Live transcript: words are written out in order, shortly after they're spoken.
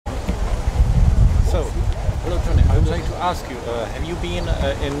So, hello Tony, I would like to ask you, have you been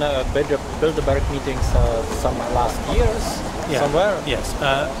in Bilderbrg meetings some last years, somewhere? Yes.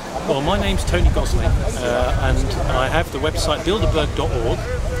 Well, my name's Tony Gosling, and I have the website Bilderbrg.org,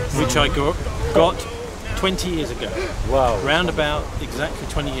 which I got 20 years ago. Wow. Round about exactly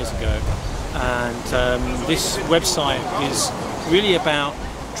 20 years ago. And this website is really about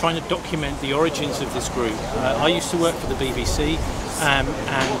trying to document the origins of this group. I used to work for the BBC, and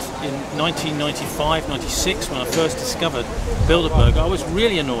in 1995-96, when I first discovered Bilderbrg, I was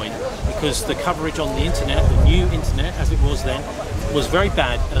really annoyed because the coverage on the internet, the new internet as it was then, was very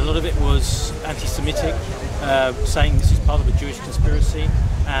bad. A lot of it was anti-Semitic, saying this is part of a Jewish conspiracy,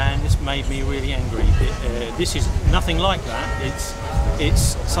 and this made me really angry. This is nothing like that.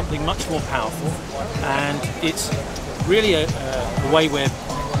 It's something much more powerful, and it's really a way where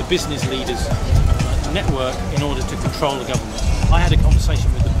the business leaders network in order to control the government. I had a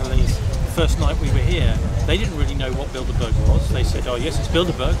conversation with the police the first night we were here. They didn't really know what Bilderbrg was. They said, oh yes, it's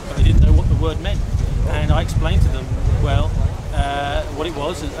Bilderbrg, but they didn't know what the word meant. And I explained to them, well, what it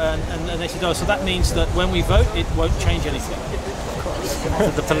was, and they said, oh, so that means that when we vote, it won't change anything.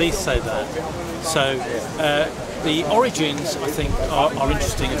 The police say that. So the origins, I think, are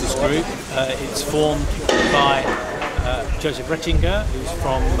interesting of this group. It's formed by Joseph Rettinger, who's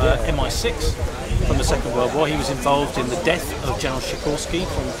from MI6 from the Second World War. He was involved in the death of General Sikorski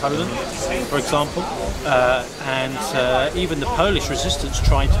from Poland, for example, and even the Polish resistance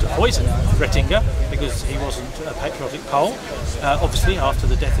tried to poison Rettinger because he wasn't a patriotic Pole, obviously after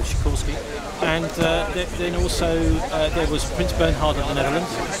the death of Sikorski. And then also there was Prince Bernhard of the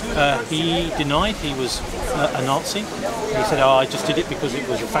Netherlands. He denied he was a Nazi. He said, oh, I just did it because it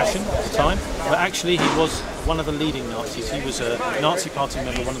was a fashion at the time. But actually he was one of the leading Nazis. He was a Nazi party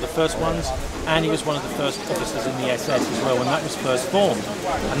member, one of the first ones, and he was one of the first officers in the SS as well when that was first formed.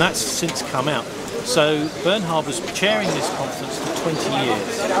 And that's since come out. So Bernhard was chairing this conference for 20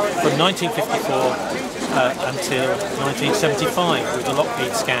 years, from 1954 until 1975 with the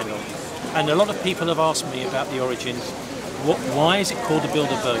Lockheed scandal. And a lot of people have asked me about the origins. Why is it called the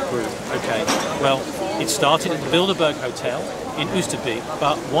Bilderbrg Group? Okay, well, it started at the Bilderbrg Hotel in Oosterbeek,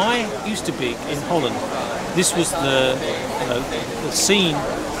 but why Oosterbeek in Holland? This was the scene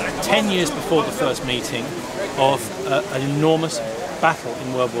 10 years before the first meeting of an enormous battle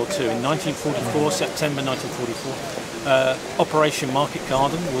in World War II. In 1944, September 1944, Operation Market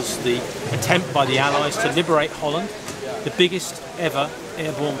Garden was the attempt by the Allies to liberate Holland, the biggest ever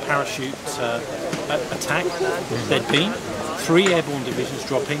airborne parachute attack there'd been. 3 airborne divisions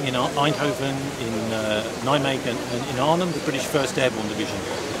dropping in Eindhoven, in Nijmegen and in Arnhem, the British 1st Airborne Division.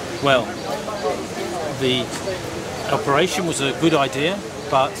 Well, the operation was a good idea,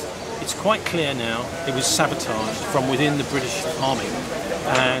 but it's quite clear now it was sabotaged from within the British Army,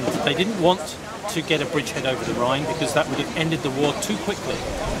 and they didn't want to get a bridgehead over the Rhine because that would have ended the war too quickly.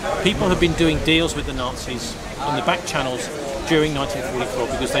 People had been doing deals with the Nazis in the back channels during 1944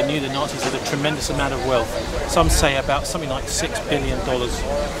 because they knew the Nazis had a tremendous amount of wealth. Some say about something like $6 billion.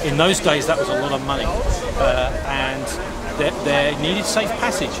 In those days that was a lot of money, and they needed safe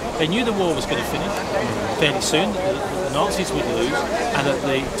passage. They knew the war was going to finish fairly soon, that the Nazis would lose, and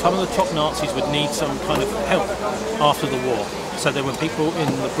that some of the top Nazis would need some kind of help after the war. So there were people in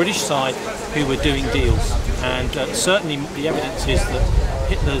the British side who were doing deals, and certainly the evidence is that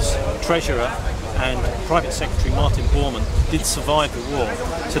Hitler's treasurer and Private Secretary Martin Bormann did survive the war.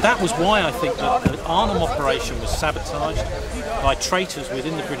 So that was why I think that the Arnhem operation was sabotaged by traitors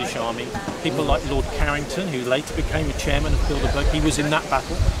within the British Army. People like Lord Carrington, who later became the chairman of Bilderbrg. He was in that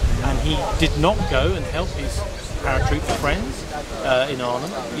battle, and he did not go and help his paratrooper friends in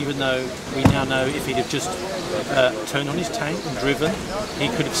Arnhem, even though we now know if he'd have just turned on his tank and driven, he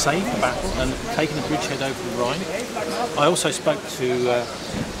could have saved the battle and taken a bridgehead over the Rhine. I also spoke to a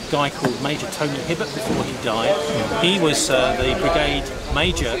guy called Major Tony Hibbert before he died. He was the brigade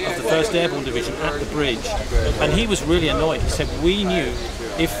major of the 1st Airborne Division at the bridge, and he was really annoyed. He said, we knew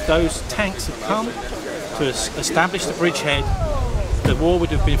if those tanks had come to establish the bridgehead, the war would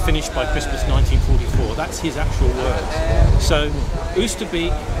have been finished by Christmas 1944. That's his actual words. So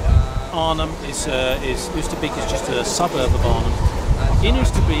Oosterbeek, Arnhem Oosterbeek is just a suburb of Arnhem. In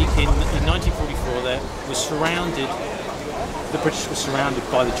Oosterbeek in 1944 there was surrounded, the British were surrounded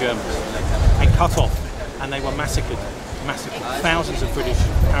by the Germans and cut off, and they were massacred. Thousands of British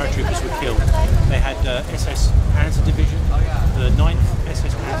paratroopers were killed. They had SS Panzer Division, the 9th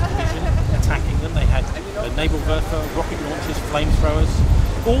SS Panzer Division attacking them. They had naval Werfer, rocket launchers,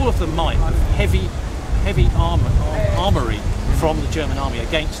 flamethrowers, all of the might, heavy armoury from the German army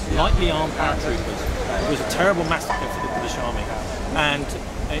against lightly armed paratroopers. It was a terrible massacre for the British army. And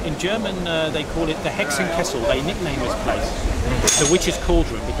In German, they call it the Hexenkessel. They nickname this place the Witch's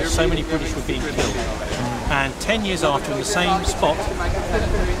Cauldron because so many British were being killed. And 10 years after, in the same spot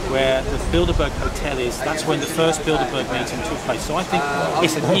where the Bilderberg Hotel is, that's when the first Bilderberg meeting took place. So I think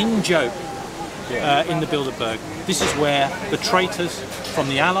it's an in-joke in the Bilderberg. This is where the traitors from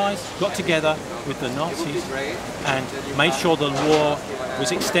the Allies got together with the Nazis and made sure the war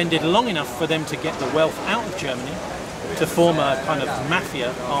was extended long enough for them to get the wealth out of Germany to form a kind of mafia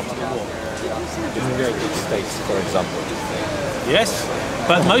after the war. In the United States, for example. Yes,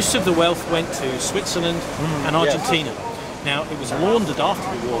 but most of the wealth went to Switzerland and Argentina. Now, it was laundered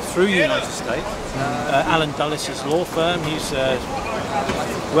after the war through the United States. Alan Dulles' law firm, he's a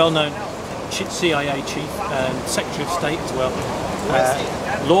well-known CIA chief and Secretary of State as well.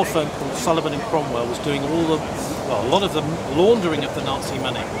 Law firm called Sullivan and Cromwell was doing a lot of the laundering of the Nazi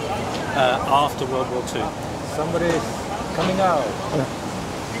money after World War II. Somebody is coming out.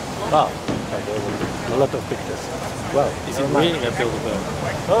 Wow, a lot of pictures. Wow, is it really a Bilderberg?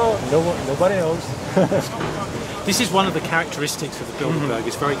 Oh, nobody knows. This is one of the characteristics of the Bilderberg.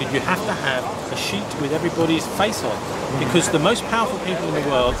 It's very good. You have to have a sheet with everybody's face on, because the most powerful people in the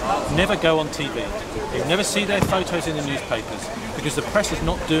world never go on TV. You never see their photos in the newspapers because the press is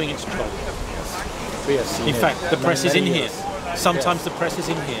not doing its job. In fact, the press is in here. Sometimes the press is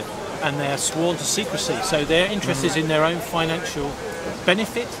in here, and they are sworn to secrecy. So their interest is in their own financial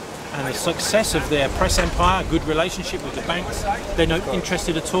benefit and the success of their press empire, a good relationship with the banks. They're not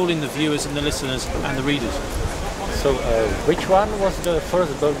interested at all in the viewers and the listeners and the readers. So, which one was the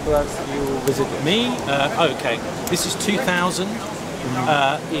first Bilderberg you visited? Me? Okay. This is 2000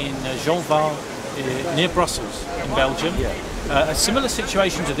 in Jeanval, near Brussels, in Belgium. A similar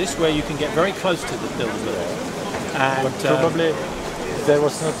situation to this, where you can get very close to the Bilderberg. And but probably there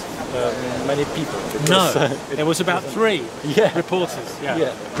was not many people. No, there was about 3 reporters.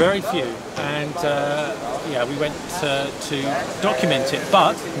 Very few. And we went to document it.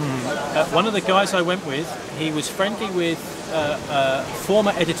 But one of the guys I went with, he was friendly with a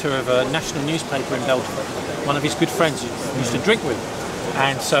former editor of a national newspaper in Belgium. One of his good friends he used to drink with.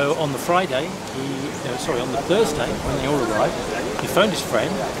 And so on the Friday, on the Thursday, when they all arrived, he phoned his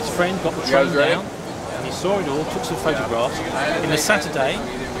friend. His friend got the train down, and he saw it all, took some photographs. In the Saturday,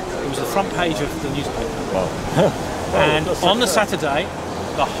 it was the front page of the newspaper. Wow. And on the Saturday,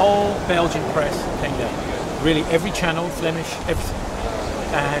 the whole Belgian press came down. Really, every channel, Flemish, everything.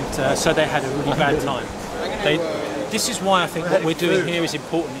 And so they had a really bad time. This is why I think what we're doing here is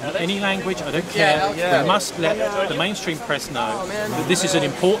important. In any language, I don't care. We must let the mainstream press know that this is an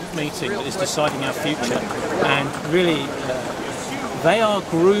important meeting that is deciding our future. And really, they are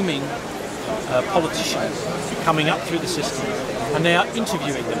grooming politicians coming up through the system, and they are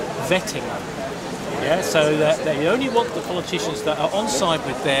interviewing them, vetting them. Yeah, so that they only want the politicians that are on side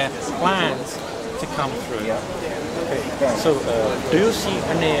with their plans to come through. Okay. So, do you see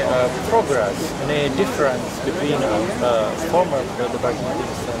any progress, any difference between former Bilderberg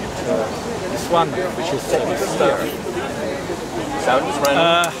meetings and this one, which is this year?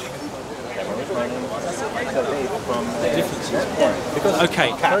 Differences. Because,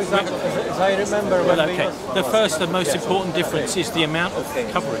 okay. For example, as I remember, when the most important difference is the amount of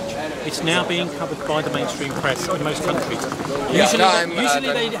coverage. It's now being covered by the mainstream press in most countries.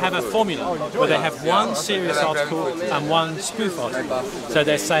 Usually they have a formula where they have one serious article and one spoof article. So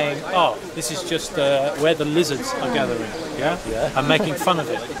they're saying, oh, this is just where the lizards are gathering, and making fun of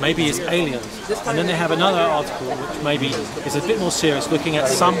it. Maybe it's aliens. And then they have another article which maybe is a bit more serious, looking at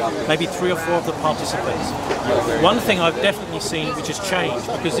maybe 3 or 4 of the participants. One thing I've definitely seen which has changed,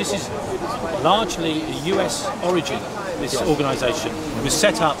 because this is largely a US origin, this organisation. It was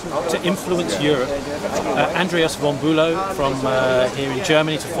set up to influence Europe. Andreas von Bülow from here in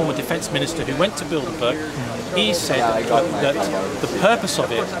Germany, is a former defence minister who went to Bilderberg. He said that the purpose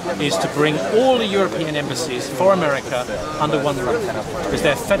of it is to bring all the European embassies for America under one roof, because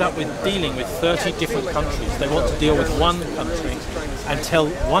they're fed up with dealing with 30 different countries. They want to deal with one country and tell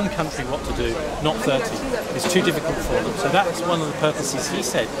one country what to do, not 30. It's too difficult for them. So that's one of the purposes he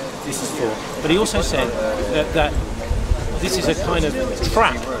said this is for. But he also said that this is a kind of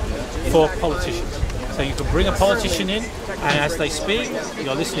trap for politicians. So you can bring a politician in, and as they speak,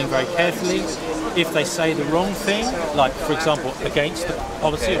 you're listening very carefully. If they say the wrong thing, like, for example, against the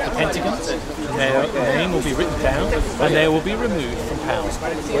policy of the Pentagon, their name will be written down and they will be removed from power.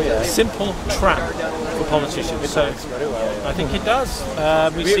 Simple trap for politicians. So I think it does.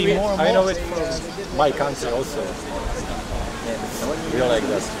 We see more and more. I know it from my country also. Really like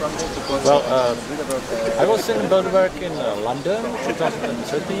that. Well, I was in Bilderbrg in London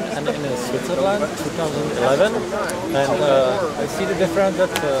 2013 and in Switzerland 2011, and I see the difference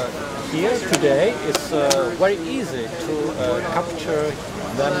that here today it's very easy to capture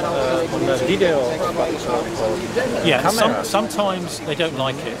them on the video or yeah, camera. sometimes they don't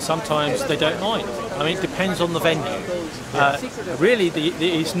like it, sometimes they don't mind. I mean, it depends on the venue. Really,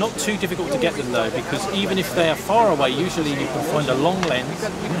 it's not too difficult to get them though, because even if they are far away, usually you can find a long lens,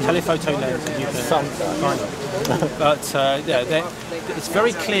 telephoto lens, and you can find them. But yeah, it's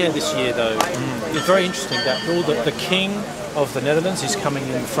very clear this year though. It's very interesting that the King of the Netherlands is coming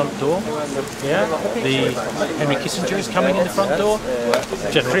in the front door. Yeah, the Henry Kissinger is coming in the front door.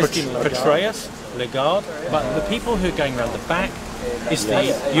 General Petraeus, Lagarde, but the people who are going around the back is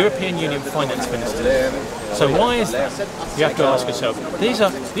the European Union finance ministers. So why is that? You have to ask yourself. These are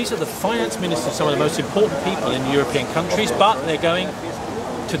the finance ministers, some of the most important people in European countries, but they're going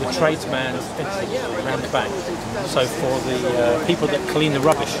to the tradesman's entrance around the back. So for the people that clean the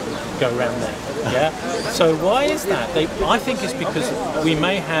rubbish, go around there. Yeah. So why is that? I think it's because we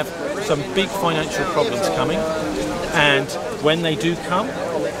may have some big financial problems coming, and when they do come,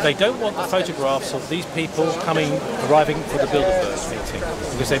 they don't want the photographs of these people arriving for the Bilderberg meeting,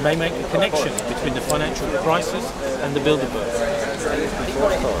 because they may make a connection between the financial crisis and the Bilderberg.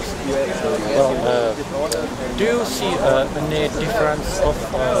 Well, do you see any difference of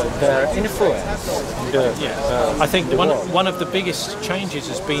their influence? I think one of the biggest changes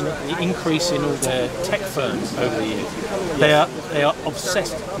has been the increase in all their tech firms over the years. They are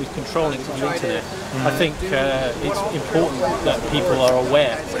obsessed with controlling the internet. I think it's important that people are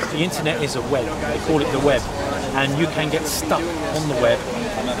aware. The internet is a web. They call it the web, and you can get stuck on the web.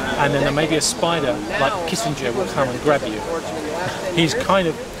 And then there may be a spider like Kissinger will come and grab you. He's kind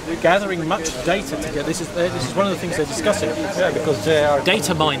of gathering much data together. This is one of the things they're discussing. Yeah, because they are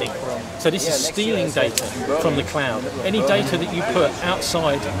data mining. So this is stealing data from the cloud. Any data that you put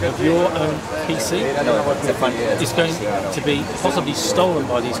outside of your own PC is going to be possibly stolen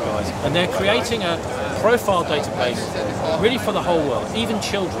by these guys. And they're creating a profile database really for the whole world, even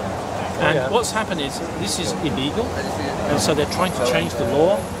children. And what's happened is this is illegal, and so they're trying to change the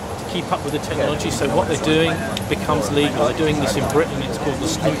law to keep up with the technology. So what they're doing becomes legal. They're doing this in Britain. It's called the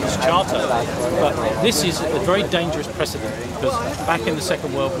Snoopers Charter. But this is a very dangerous precedent, because back in the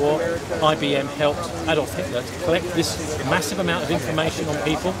Second World War, IBM helped Adolf Hitler to collect this massive amount of information on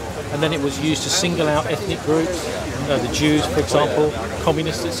people, and then it was used to single out ethnic groups, the Jews, for example,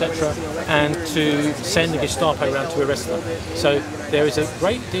 communists, etc., and to send the Gestapo around to arrest them. So there is a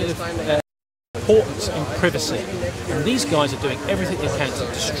great deal of importance in privacy, and these guys are doing everything they can to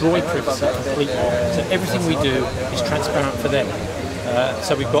destroy privacy completely. So everything we do is transparent for them.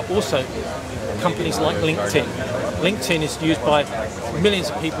 So we've got also companies like LinkedIn. LinkedIn is used by millions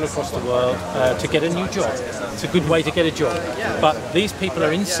of people across the world to get a new job. It's a good way to get a job. But these people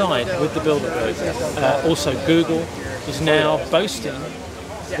are inside with the Bilderberg. Also Google is now boasting,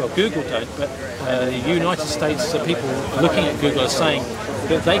 well, Google don't, but the United States people looking at Google are saying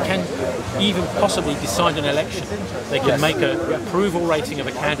that they can even possibly decide an election. They can make an approval rating of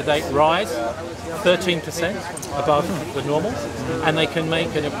a candidate rise 13% above the normal, and they can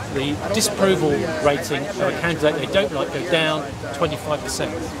make the disapproval rating of a candidate they don't like go down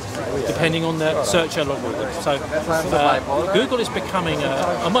 25%, depending on the search algorithm. So Google is becoming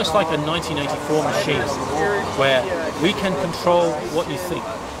almost like a 1984 machine, where we can control what you think.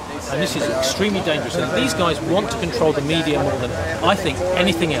 And this is extremely dangerous. And these guys want to control the media more than, I think,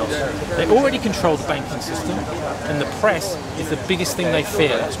 anything else. They already control the banking system, and the press is the biggest thing they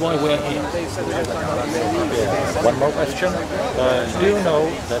fear. That's why we're here. One more question. Do you know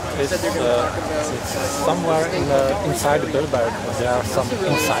that it's somewhere inside the Bilderberg there are some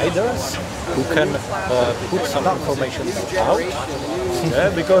insiders who can put some information out? Yeah,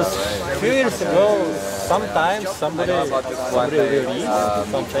 because a few years ago, sometimes somebody released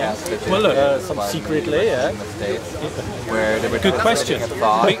something. Well, look, secretly, yeah. Good question.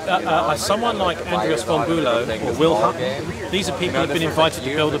 Someone like Andreas von Bülow or Will Hutton, these are people who have been invited to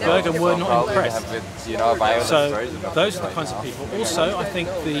Bilderberg and were not impressed. So those are the kinds of people. Also, I think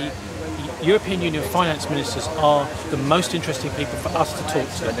the European Union finance ministers are the most interesting people for us to talk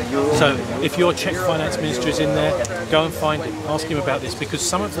to. So if your Czech finance minister is in there, go and find him, ask him about this, because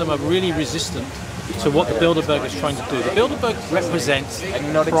some of them are really resistant to what the Bilderberg is trying to do. The Bilderberg represents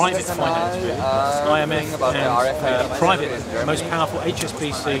private finance, really. IMF and private, most powerful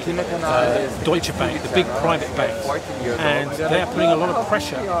HSBC, Deutsche Bank, the big private banks, and they are putting a lot of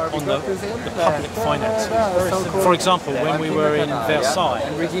pressure on the public finances. For example, when we were in Versailles,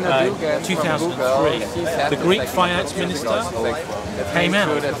 2003, the Greek finance minister came out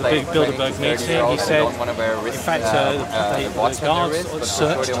of the big Bilderberg meeting. He said, in fact, the guards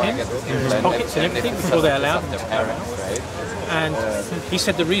searched him, his pockets and everything before they allowed him to carry on. And he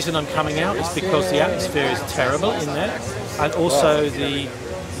said the reason I'm coming out is because the atmosphere is terrible in there, and also it's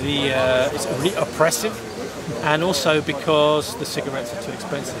really oppressive, and also because the cigarettes are too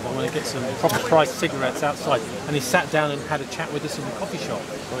expensive. I want to get some proper priced cigarettes outside. And he sat down and had a chat with us in the coffee shop.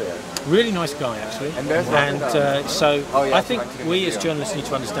 Really nice guy, actually. And so I think we as journalists need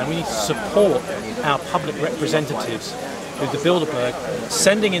to understand we need to support our public representatives with the Bilderberg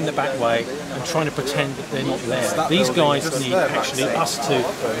sending in the back way and trying to pretend that they're not there. These guys need actually us to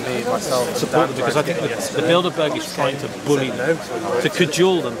support them, because I think the Bilderberg is trying to bully them, to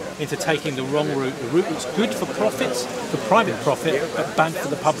cajole them into taking the wrong route, the route that's good for profits, for private profit, but bad for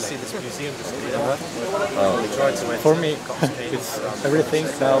the public. For me, it's everything.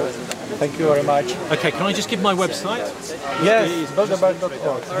 So thank you very much. Okay, can I just give my website? Yes, it's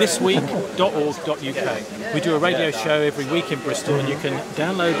bilderberg.org. Thisweek.org.uk. We do a radio show every week in Bristol, and you can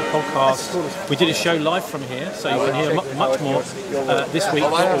download the podcast. We did a show live from here, so you can hear much more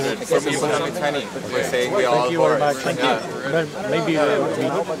thisweek.org. Thank you very much. Thank you. Maybe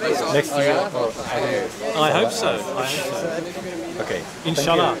next year. I hope so. Okay.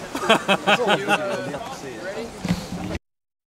 Inshallah.